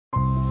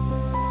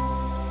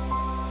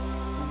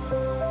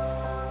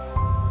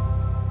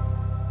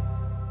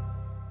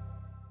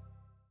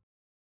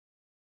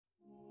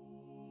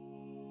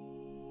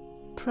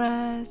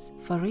Prayers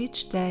for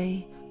each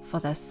day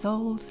for the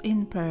souls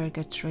in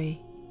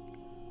Purgatory.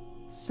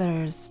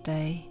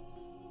 Thursday.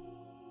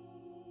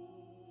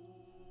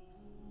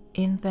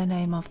 In the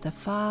name of the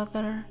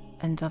Father,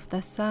 and of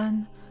the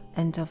Son,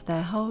 and of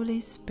the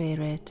Holy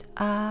Spirit.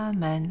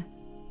 Amen.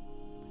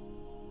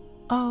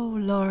 O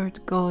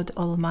Lord God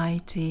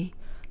Almighty,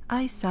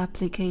 I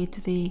supplicate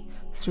Thee,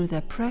 through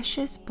the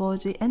precious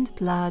body and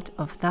blood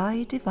of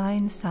Thy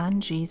divine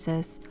Son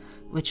Jesus,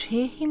 which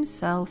He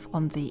Himself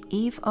on the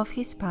eve of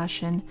His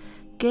Passion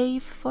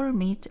gave for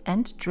meat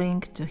and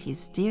drink to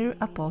His dear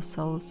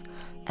apostles,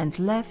 and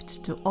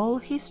left to all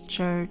His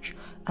church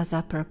as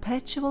a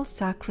perpetual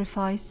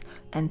sacrifice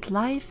and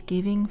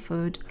life-giving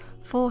food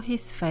for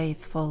His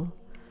faithful.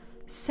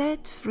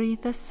 Set free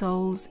the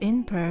souls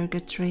in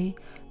Purgatory,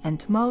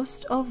 and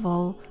most of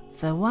all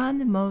the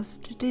one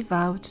most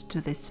devout to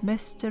this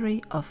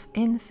mystery of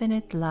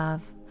infinite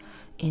love,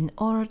 in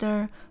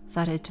order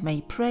that it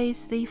may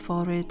praise Thee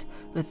for it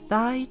with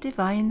Thy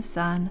divine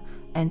Son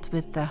and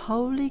with the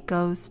Holy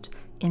Ghost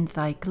in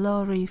Thy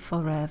glory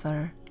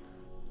forever.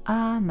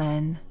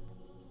 Amen.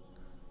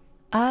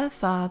 Our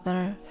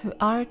Father, who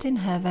art in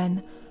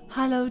heaven,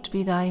 hallowed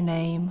be Thy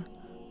name.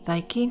 Thy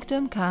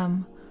kingdom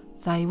come,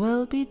 Thy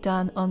will be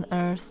done on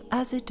earth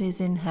as it is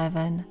in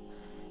heaven.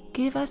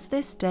 Give us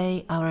this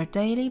day our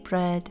daily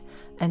bread,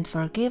 and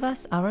forgive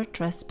us our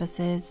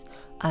trespasses,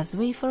 as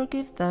we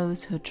forgive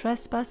those who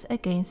trespass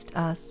against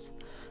us.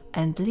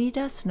 And lead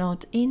us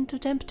not into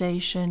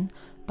temptation,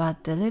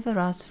 but deliver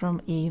us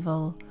from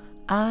evil.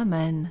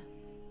 Amen.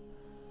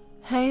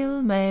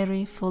 Hail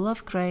Mary, full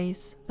of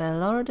grace, the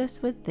Lord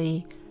is with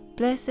Thee.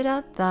 Blessed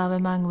art Thou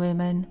among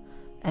women,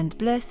 and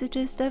blessed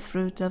is the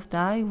fruit of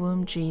Thy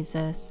womb,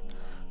 Jesus.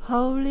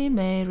 Holy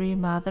Mary,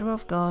 Mother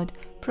of God,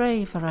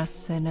 pray for us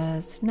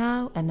sinners,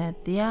 now and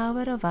at the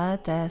hour of our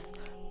death.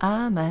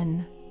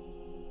 Amen.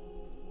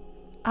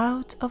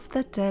 Out of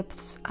the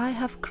depths I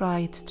have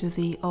cried to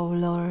Thee, O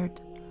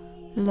Lord.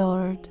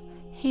 Lord,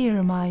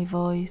 hear my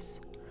voice.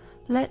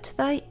 Let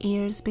Thy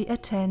ears be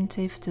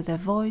attentive to the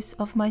voice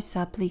of my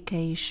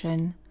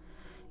supplication.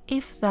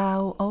 If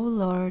Thou, O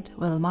Lord,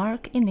 will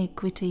mark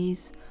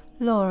iniquities,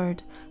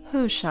 Lord,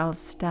 who shall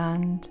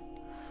stand?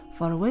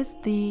 For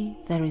with Thee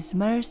there is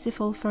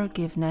merciful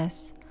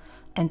forgiveness,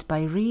 and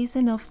by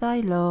reason of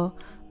Thy law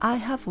I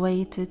have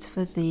waited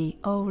for Thee,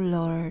 O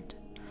Lord.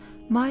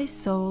 My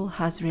soul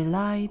has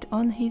relied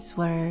on His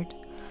word.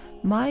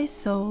 My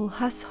soul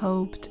has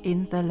hoped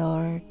in the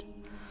Lord.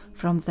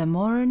 From the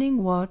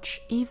morning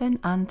watch even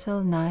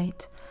until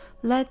night,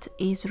 let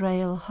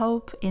Israel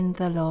hope in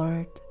the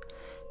Lord.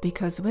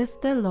 Because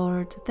with the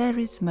Lord there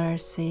is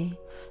mercy,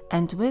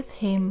 and with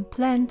Him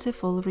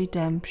plentiful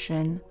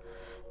redemption,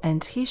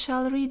 and He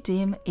shall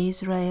redeem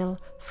Israel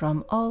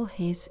from all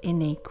his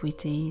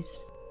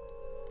iniquities.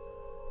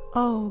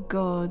 O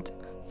God,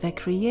 the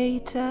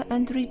Creator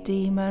and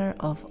Redeemer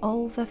of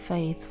all the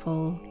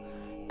faithful,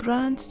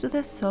 grant to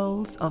the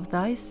souls of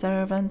Thy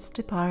servants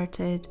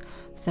departed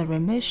the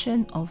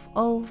remission of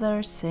all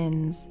their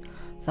sins,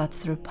 that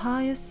through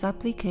pious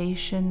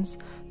supplications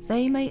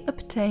they may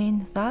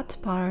obtain that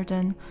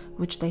pardon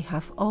which they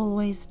have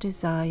always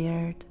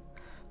desired,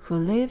 who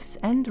lives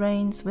and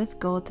reigns with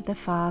God the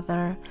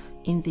Father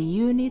in the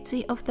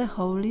unity of the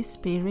Holy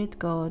Spirit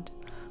God,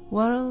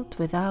 world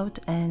without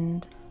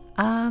end.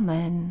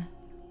 Amen.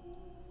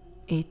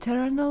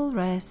 Eternal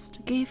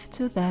rest give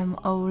to them,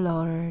 O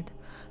Lord,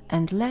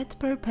 and let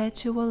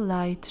perpetual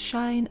light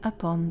shine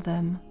upon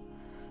them.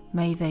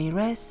 May they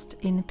rest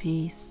in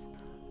peace.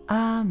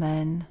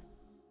 Amen.